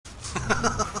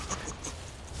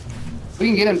We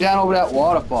can get him down over that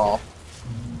waterfall.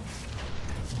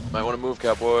 Might want to move,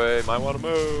 cowboy. Might want to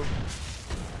move.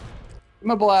 Give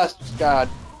him a blast, Scott.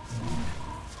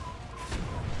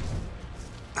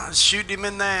 I was shooting him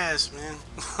in the ass, man.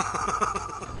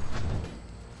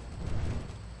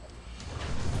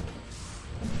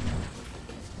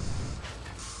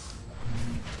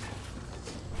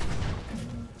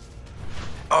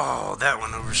 Oh, that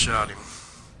one overshot him.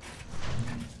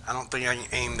 I don't think I can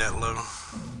aim that low.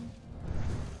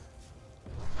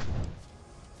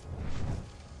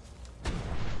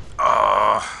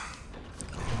 Oh,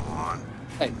 come on.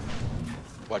 Hey.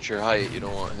 Watch your height. You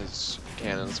don't want his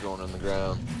cannons going on the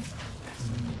ground.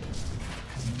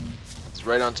 He's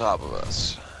right on top of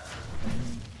us.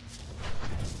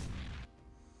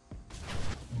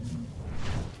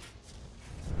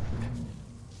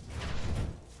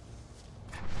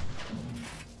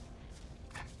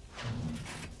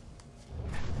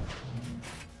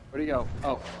 Where'd he go?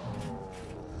 Oh.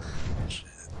 Shit.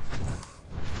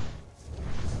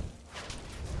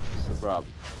 That's the problem.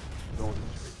 Going to the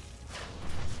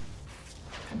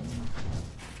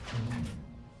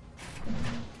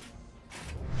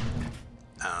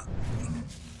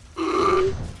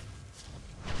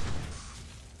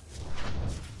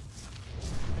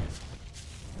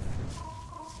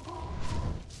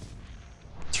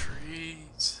tree.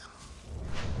 Trees.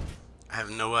 I have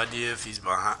no idea if he's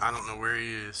behind. I don't know where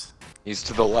he is. He's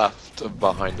to the left of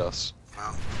behind us.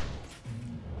 Wow.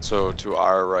 So to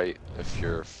our right if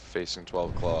you're facing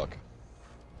 12 o'clock.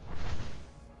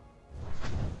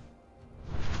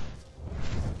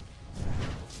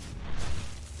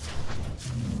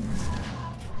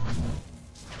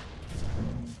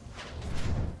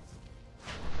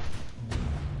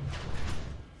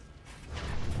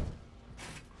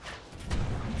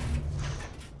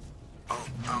 Oh,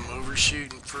 I'm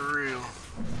overshooting for real.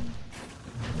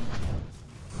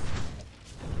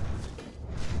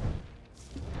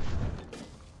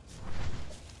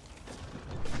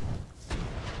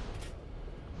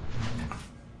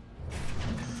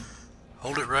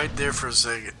 Hold it right there for a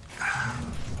second.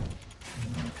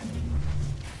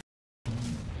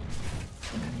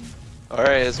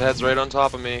 Alright, his head's right on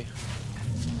top of me.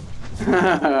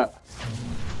 Come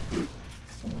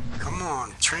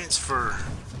on, transfer.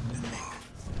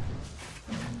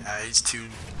 He's too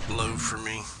low for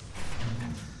me.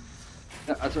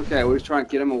 That's okay. We're just trying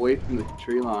to get him away from the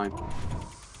tree line.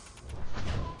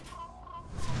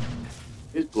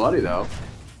 He's bloody though.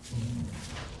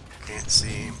 Can't see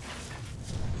him.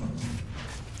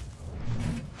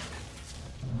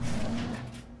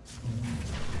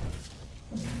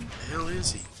 The hell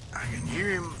is he? I can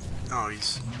hear him. Oh,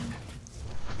 he's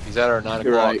He's at our 9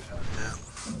 You're o'clock. right. yeah.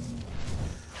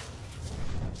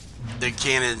 The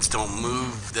cannons don't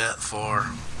move that far.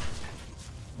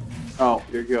 Oh,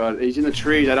 you're good. He's in the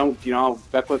trees. I don't,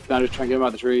 Beckwith, now just trying to get him out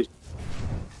of the trees.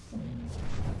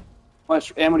 How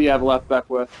much ammo do you have left,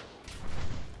 Beckwith?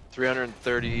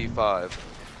 335.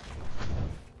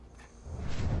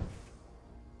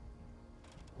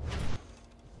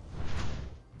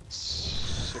 It's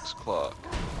 6 o'clock.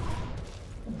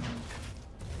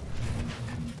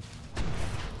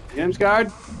 Get him,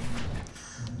 Scarred?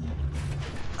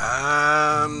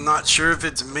 I'm not sure if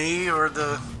it's me or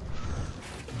the...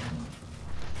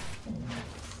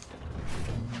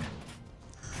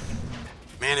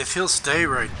 Man, if he'll stay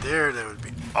right there, that would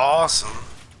be awesome.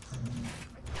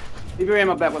 Leave your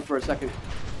ammo, Beckwith, for a second.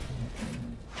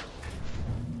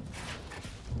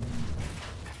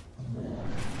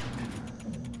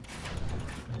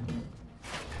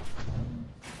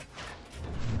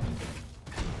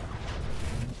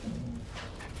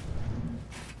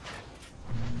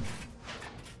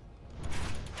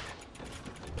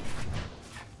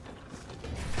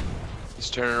 He's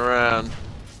turning around. I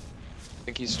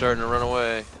think he's starting to run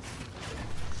away.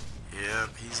 Yep,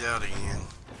 he's out again.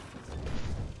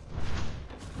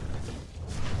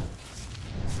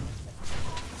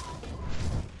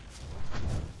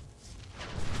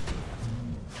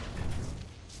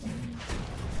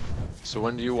 So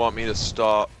when do you want me to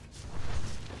stop?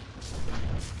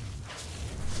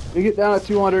 You get down to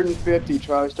 250,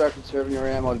 try to start conserving your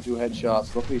ammo to do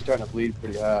headshots. Hopefully he's starting to bleed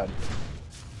pretty hard.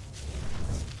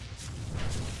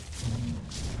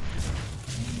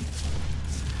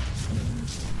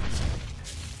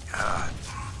 God.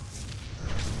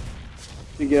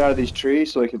 To get out of these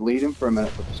trees so I could lead him for a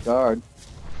minute with the Scarred.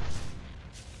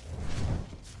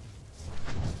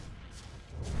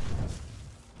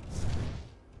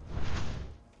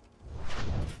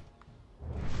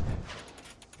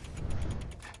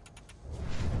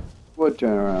 Would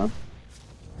turn around.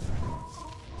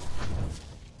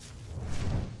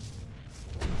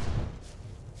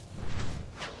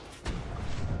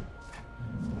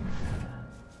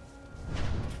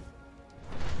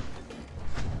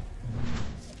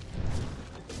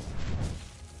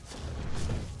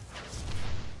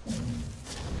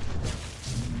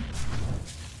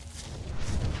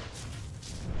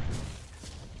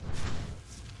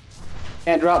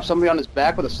 Can't drop somebody on his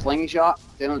back with a slingshot,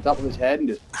 stand on top of his head, and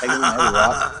just peg him in the head with a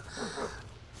rock.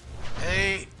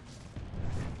 Hey.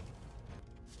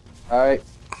 Alright.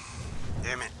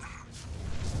 Damn it.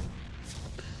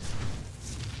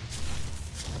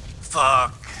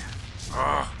 Fuck.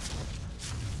 Ugh.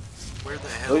 Where the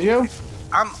hell? Was you?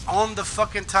 I'm on the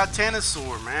fucking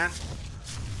Titanosaur, man.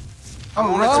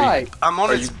 Alright. I'm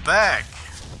on its back.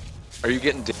 Are you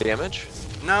getting damage?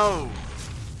 No.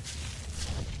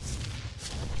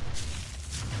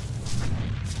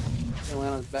 Can't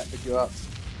land on his back, pick you up.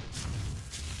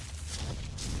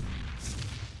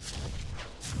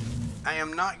 I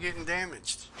am not getting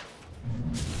damaged.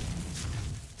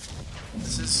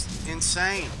 This is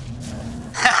insane.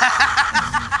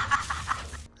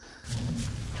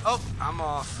 Oh, I'm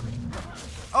off.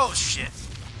 Oh shit.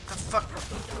 The fuck?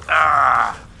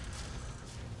 Ah.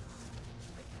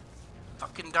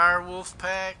 Fucking dire wolf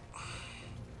pack.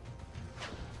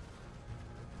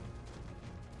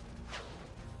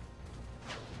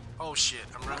 Oh shit,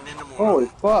 I'm running into more. Holy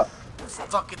fuck.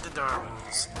 Fucking the dire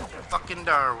wolves. Fucking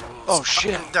dire wolves. Oh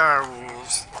shit. Fucking dire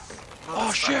wolves.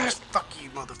 Oh shit. Fuck you,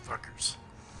 motherfuckers.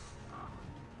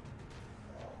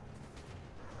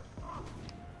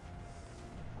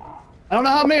 I don't know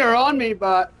how many are on me,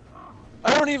 but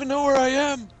I don't even know where I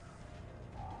am.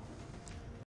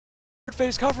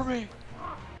 Face, cover me.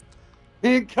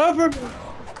 he covered me.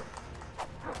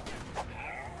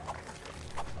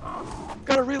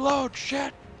 Gotta reload.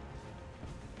 Shit.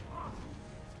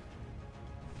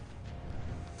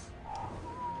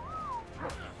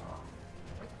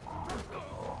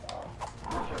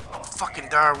 Fucking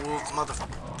dire wolves,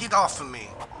 motherfucker. Get off of me.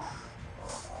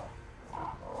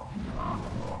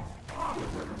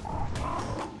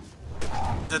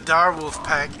 The dire wolf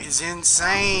pack is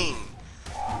insane.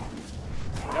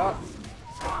 Yep.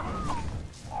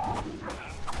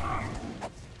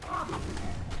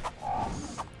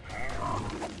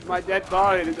 My dead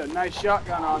body, there's a nice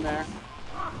shotgun on there.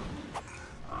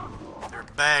 There are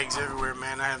bags everywhere,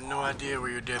 man. I have no idea where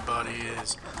your dead body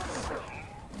is.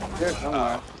 There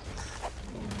somewhere.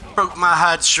 Broke my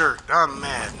hide shirt. I'm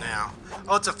mad now.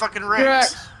 Oh, it's a fucking Rex.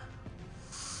 Rex.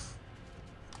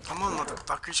 Come on,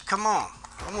 motherfuckers. Come on.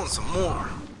 I want some more.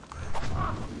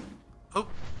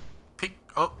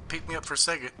 Oh, pick me up for a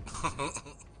second.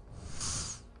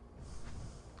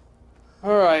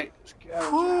 Alright.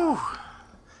 Whew.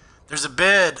 There's a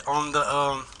bed on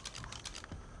the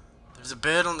There's a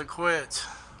bed on the quet.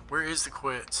 Where is the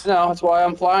quet? No, that's why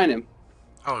I'm flying him.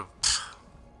 Oh.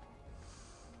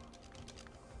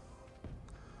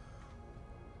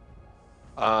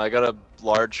 I got a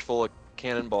large full of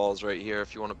cannonballs right here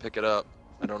if you want to pick it up.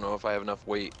 I don't know if I have enough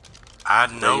weight. I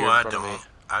Right know here in I front of me. don't.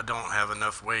 I don't have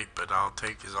enough weight, but I'll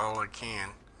take is all I can.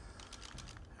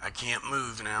 I can't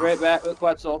move now. Right back with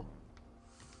Quetzal.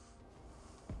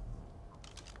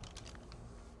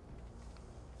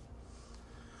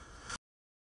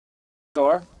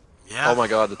 Door. Yeah. Oh my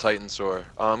god, the Titanosaur.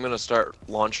 I'm gonna start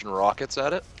launching rockets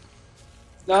at it.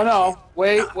 No.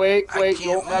 Wait. I Don't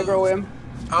can't aggro move. him.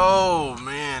 Oh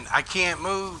man, I can't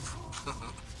move.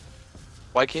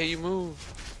 Why can't you move?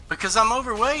 Because I'm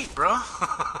overweight, bro.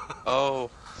 Oh,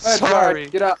 Alright, sorry.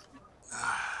 Get up.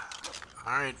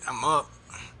 Alright, I'm up.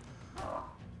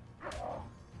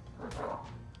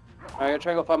 Alright, I'm gonna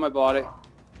try to go find my body.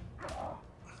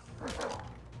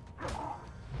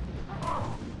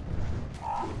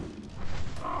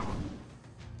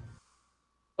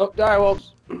 Oh,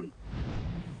 direwolves.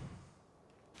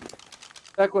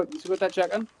 Back with, you see what that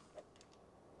checking?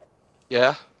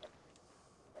 Yeah.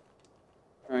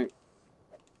 Alright.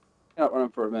 Not running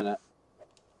for a minute.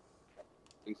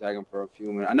 Zigzagging for a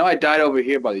few minutes. I know I died over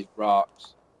here by these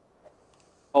rocks.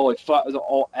 Holy fuck, there's an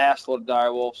all assload of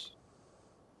direwolves.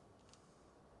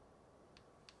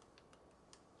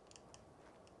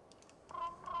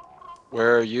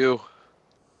 Where are you?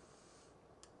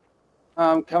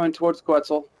 I'm coming towards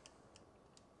Quetzal.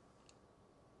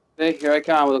 Hey, here I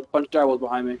come with a bunch of direwolves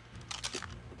behind me.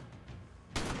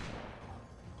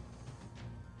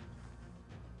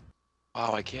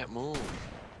 Wow, I can't move.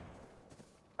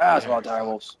 Ah, that's a lot of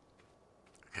direwolves.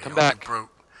 Okay, Come it back.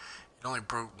 only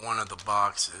broke one of the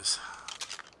boxes.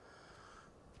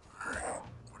 Alright,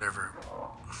 whatever.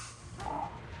 Come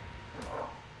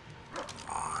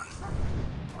on.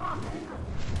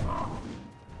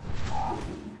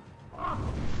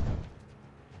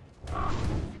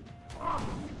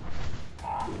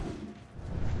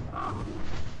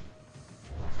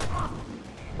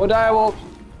 What direwolves?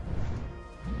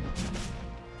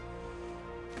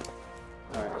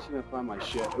 Alright, let's see if I find my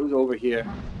shit. It was over here.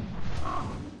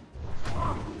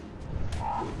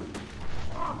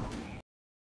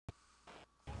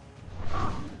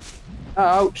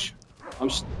 Ouch.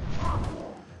 The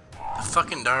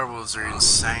fucking direwolves are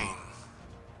insane.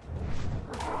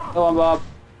 Come on, Bob.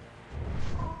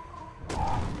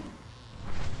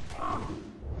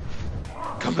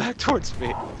 Come back towards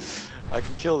me. I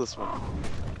can kill this one.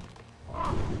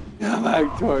 Come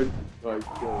back towards my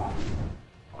kill.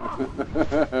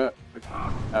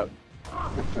 Out.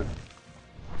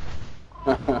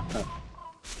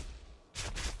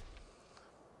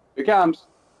 Here comes.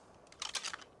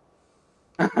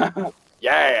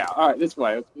 Yeah. All right, this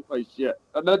way. Let's play shit.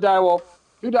 Another direwolf.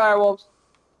 2 direwolves.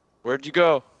 Where'd you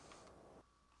go?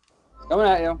 Coming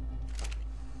at you.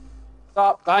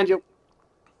 Stop. Behind you.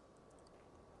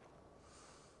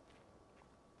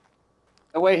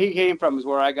 The way he came from is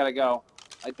where I gotta go.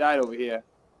 I died over here.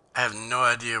 I have no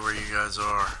idea where you guys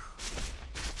are.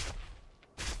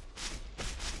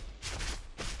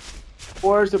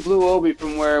 Where's the blue Obi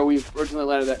from where we originally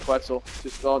landed at Quetzal?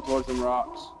 Just going towards them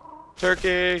rocks.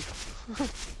 Turkey!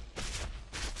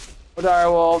 What dire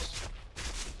wolves?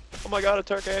 Oh my god, a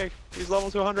turkey! He's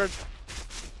level 200.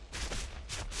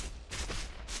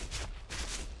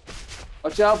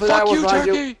 Watch out for that Fuck one you, behind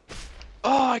turkey! you.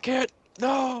 Oh, I can't.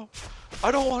 No! I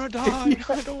don't want to die.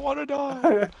 I don't want to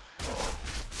die.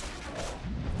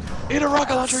 Eat a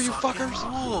rocket launcher, you fuckers!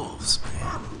 Wolves,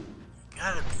 man. You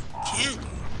gotta be kidding.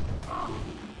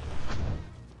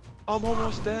 I'm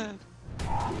almost dead.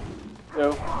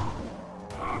 No.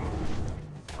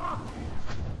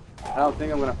 I don't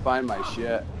think I'm gonna find my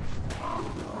shit.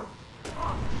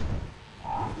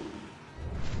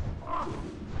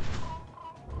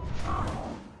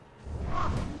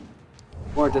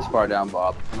 We weren't this far down,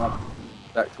 Bob. I'm up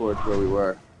back towards where we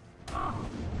were.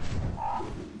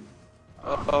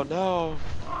 Oh no!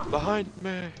 Behind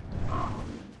me!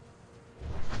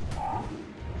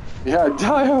 Yeah,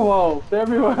 dire wolves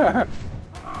everywhere.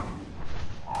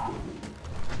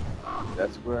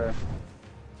 That's where.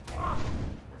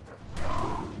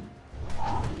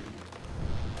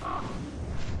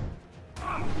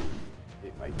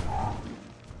 It might be.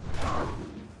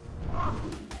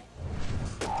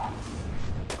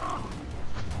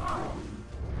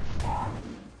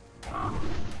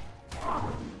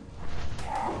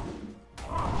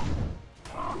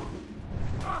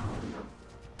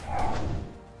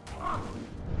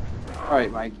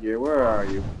 Alright, Mikey, where are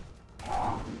you?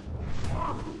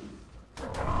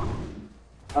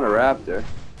 On a raptor.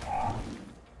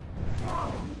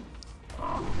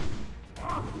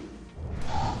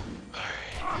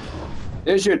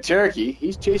 There's your turkey.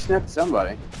 He's chasing after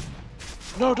somebody.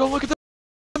 No, don't look at the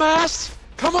mast!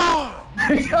 Come on!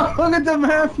 Look at the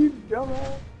map, you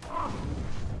dumbass.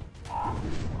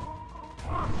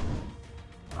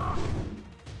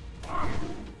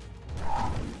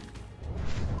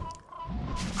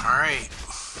 Alright.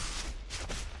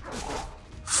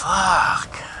 Fuck.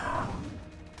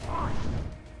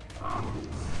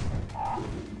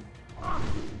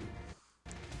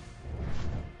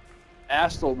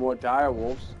 Asked more dire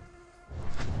wolves.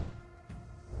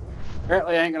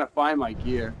 Apparently I ain't gonna find my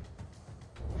gear.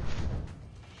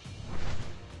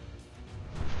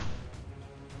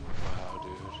 Wow,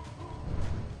 dude.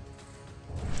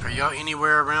 Are y'all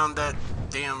anywhere around that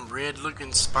damn red looking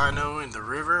Spino in the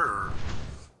river or?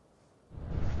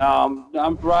 I'm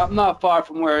not far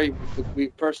from where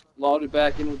we first loaded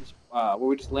back in with where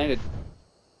we just landed.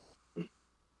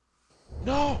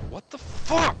 No! What the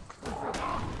fuck?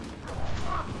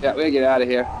 Yeah, we gotta get out of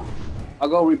here. I'll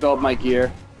go rebuild my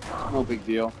gear. It's no big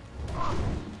deal.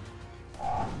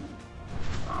 I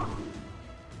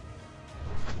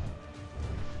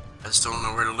just don't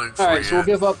know where to look for Alright, you. so we'll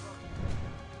give up.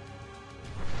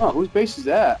 Oh, whose base is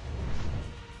that?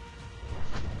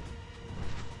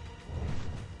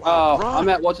 Oh, Run. I'm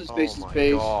at what's his base's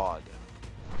base. God.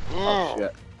 Oh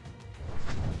shit.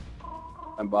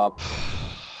 I'm Bob.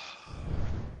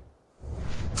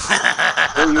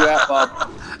 Where are you at,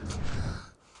 Bob?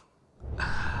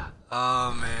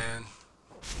 Oh man.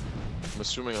 I'm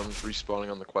assuming I'm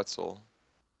respawning on the Quetzal.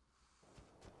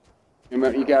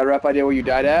 You got a rough idea where you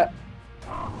died at?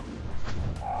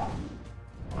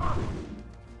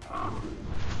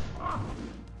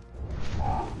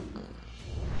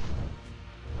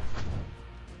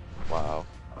 Wow.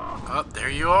 Oh, there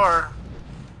you are.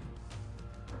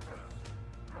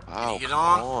 Wow, you get come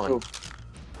on? on.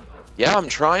 Yeah, I'm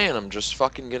trying. I'm just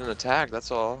fucking getting attacked.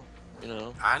 That's all. You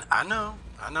know. I know.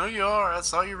 I know you are. I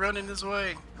saw you running this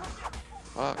way.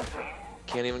 Fuck.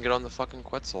 Can't even get on the fucking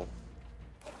Quetzal.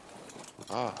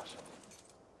 Ah.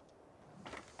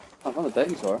 I found the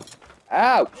dinosaur.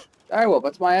 Ouch! Direwolf,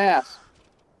 that's my ass.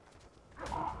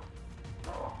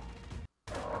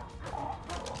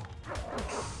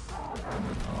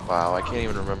 Wow, I can't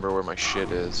even remember where my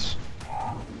shit is.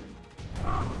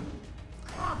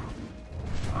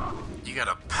 You got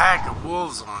a pack of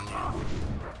wolves on you.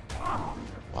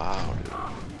 Wow, dude.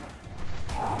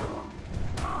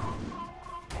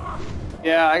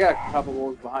 Yeah, I got a couple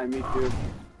wolves behind me too.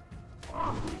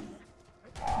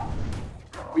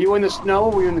 Were you in the snow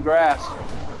or were you in the grass?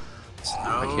 Snow.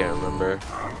 I can't remember.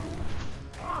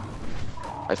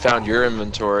 I found your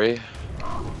inventory.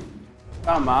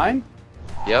 Found mine?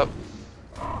 Yep.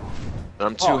 And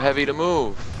I'm too heavy to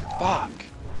move. Fuck.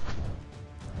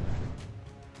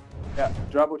 Yeah,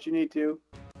 drop what you need to.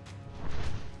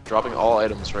 Dropping all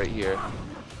items right here.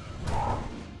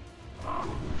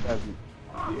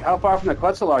 How far from the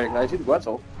Quetzal are you? 'Cause I see the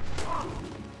Quetzal.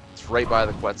 It's right by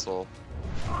the Quetzal.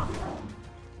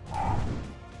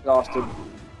 Exhausted.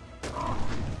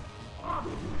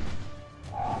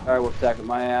 Alright, we're attacking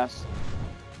my ass.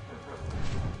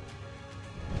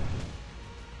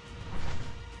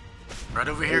 Right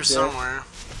over here there. somewhere.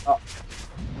 Oh.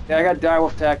 Yeah, I got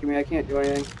direwolf attacking me. I can't do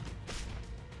anything.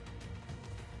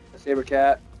 A saber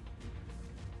cat.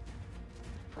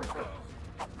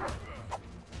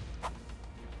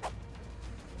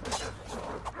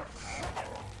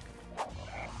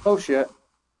 Oh shit.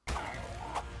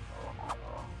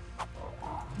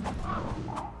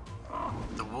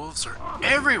 The wolves are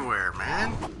everywhere,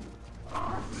 man.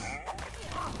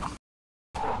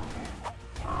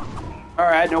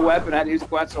 Alright, I had no weapon. I had to use a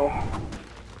Quetzal.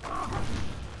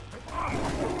 I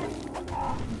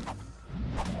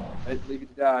didn't leave you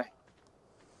to die.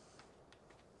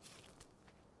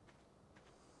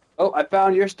 Oh, I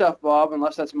found your stuff, Bob,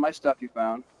 unless that's my stuff you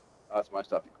found. Oh, that's my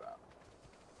stuff you found.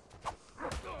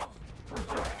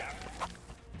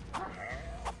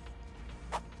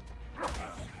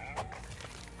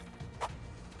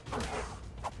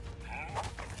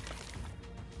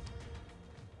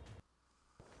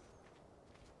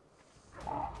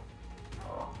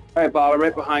 Alright, Bob, I'm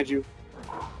right behind you.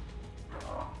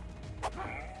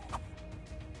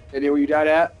 Any idea where you died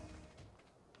at?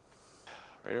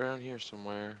 Right around here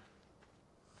somewhere.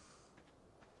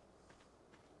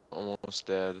 Almost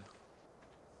dead.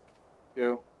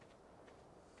 You.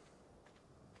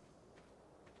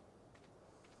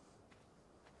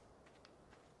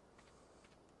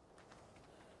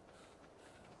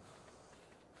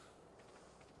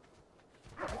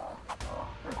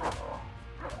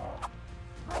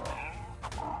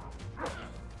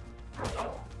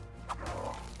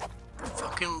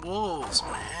 Fucking wolves,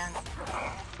 man.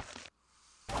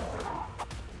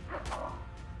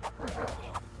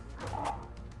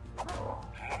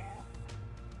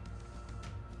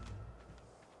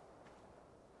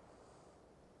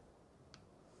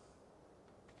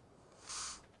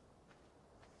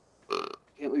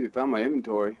 Can't believe you found my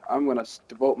inventory. I'm gonna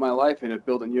devote my life into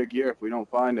building your gear if we don't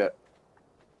find it.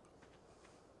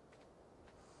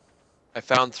 I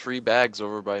found 3 bags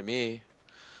over by me,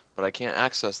 but I can't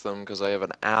access them because I have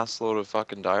an assload of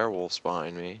fucking direwolves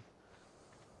behind me.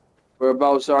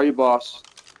 Whereabouts are you, boss?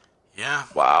 Yeah.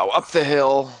 Wow, up the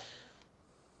hill.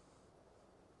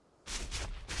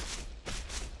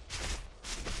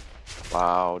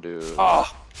 Wow, dude.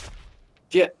 Oh,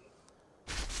 shit.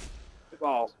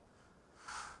 Balls.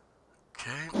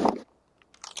 Okay.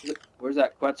 Where's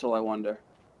that Quetzal, I wonder?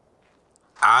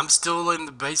 I'm still in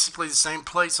basically the same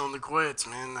place on the quits,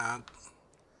 man.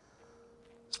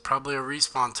 It's probably a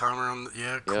respawn timer on the,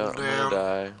 yeah, cool Yeah, down. I'm gonna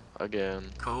die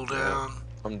again. Cool Yeah. down.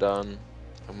 I'm done.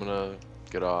 I'm gonna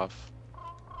get off.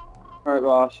 Alright,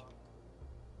 boss.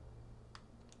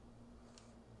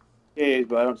 Hey,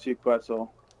 but I don't see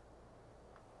Quetzal.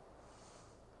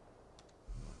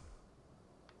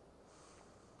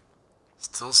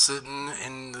 Still sitting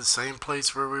in the same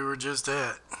place where we were just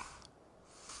at.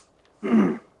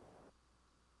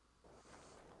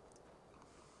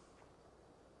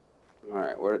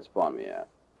 Alright, where did it spawn me at?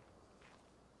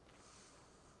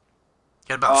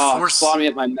 Got about Oh, it spawned me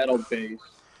at my metal base.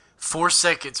 4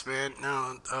 seconds, man.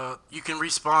 No, you can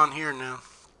respawn here now.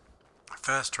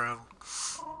 Fast travel.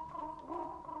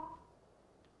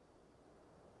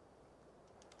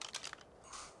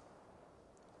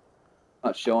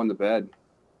 Not showing the bed.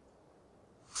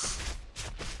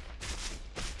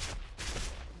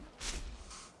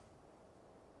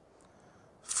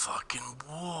 Fucking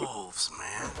wolves,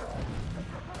 man.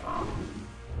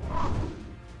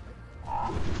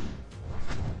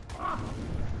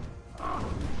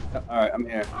 Alright, I'm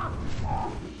here.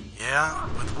 Yeah,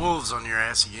 with wolves on your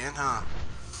ass again, huh?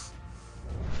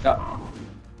 Yeah.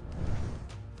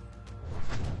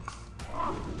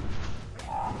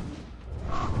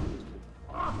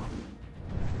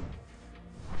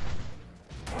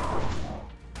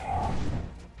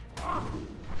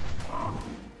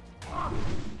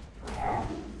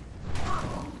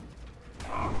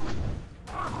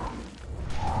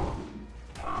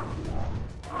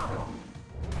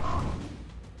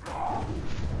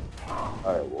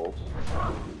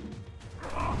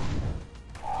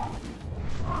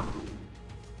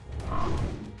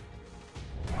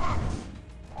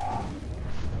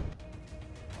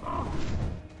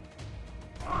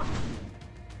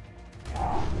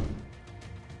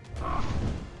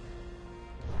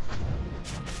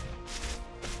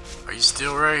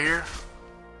 still right here?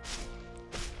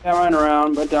 Yeah, I'm running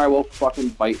around, but I will fucking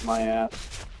bite my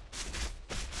ass.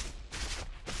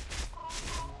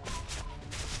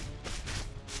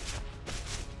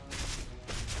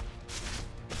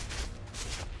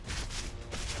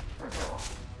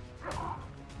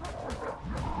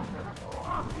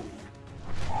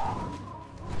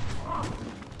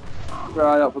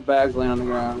 Try out for bags laying on the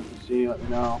ground. If you see, let me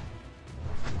know.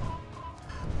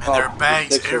 And there are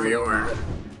bags everywhere.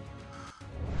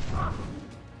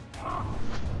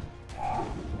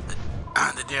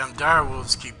 The damn dire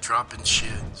wolves keep dropping shit,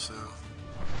 so.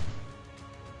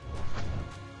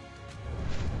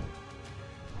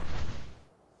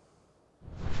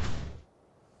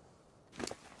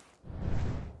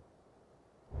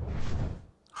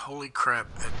 Holy crap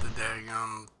at the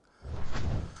daggum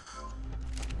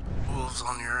wolves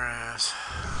on your ass.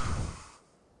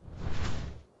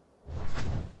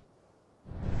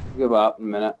 Give up in a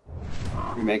minute.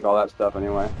 We make all that stuff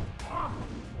anyway.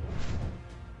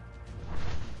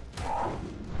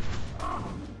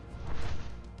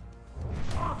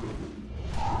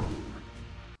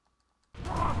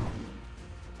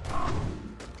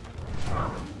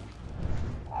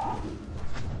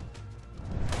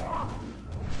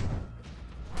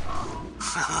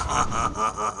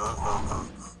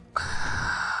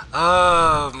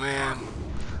 Oh man.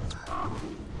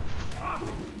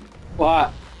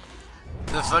 What?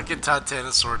 The fucking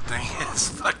Titanosaur thing is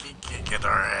fucking kicking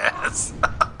our ass.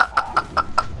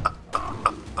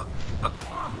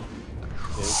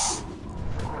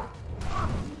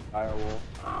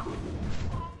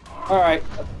 Alright,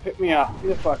 pick me up. Get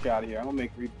the fuck out of here. I'm gonna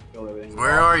make rebuild everything.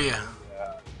 Where are you?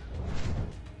 Yeah.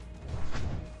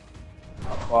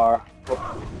 Not far.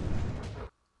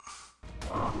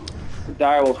 The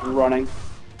direwolf's running.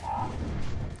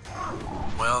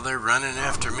 Well, they're running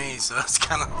after me, so it's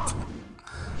kind of...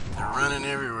 They're running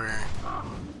everywhere.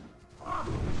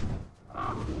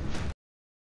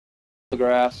 The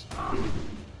grass.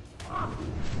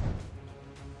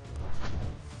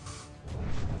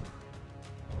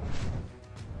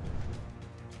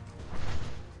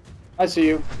 I see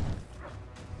you.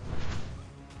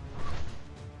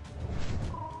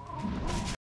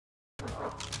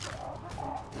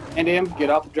 And him, get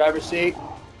off the driver's seat.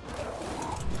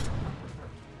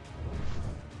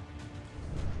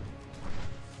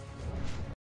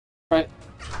 Right.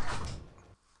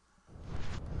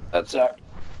 That's it.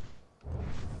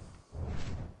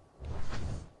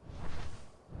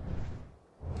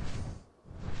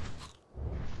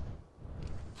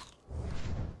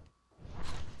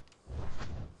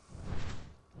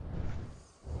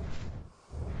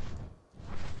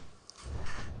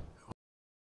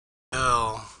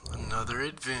 Well, another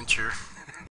adventure.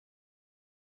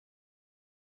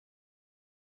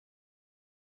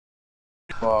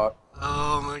 Fuck.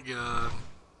 Oh my god.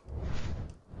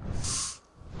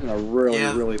 In a really,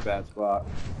 Yeah. really bad spot.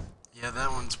 Yeah,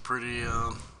 that one's pretty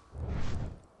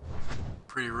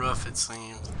rough, it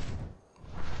seems.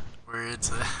 Where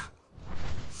it's at.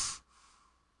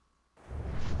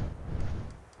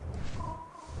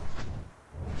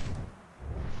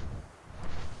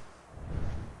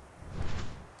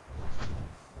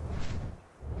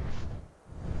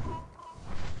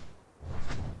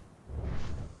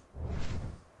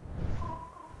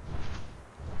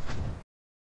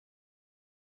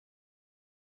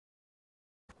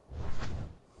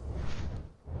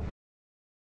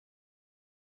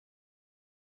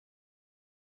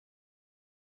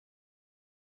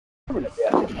 I'm gonna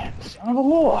death again. Son of a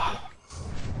law.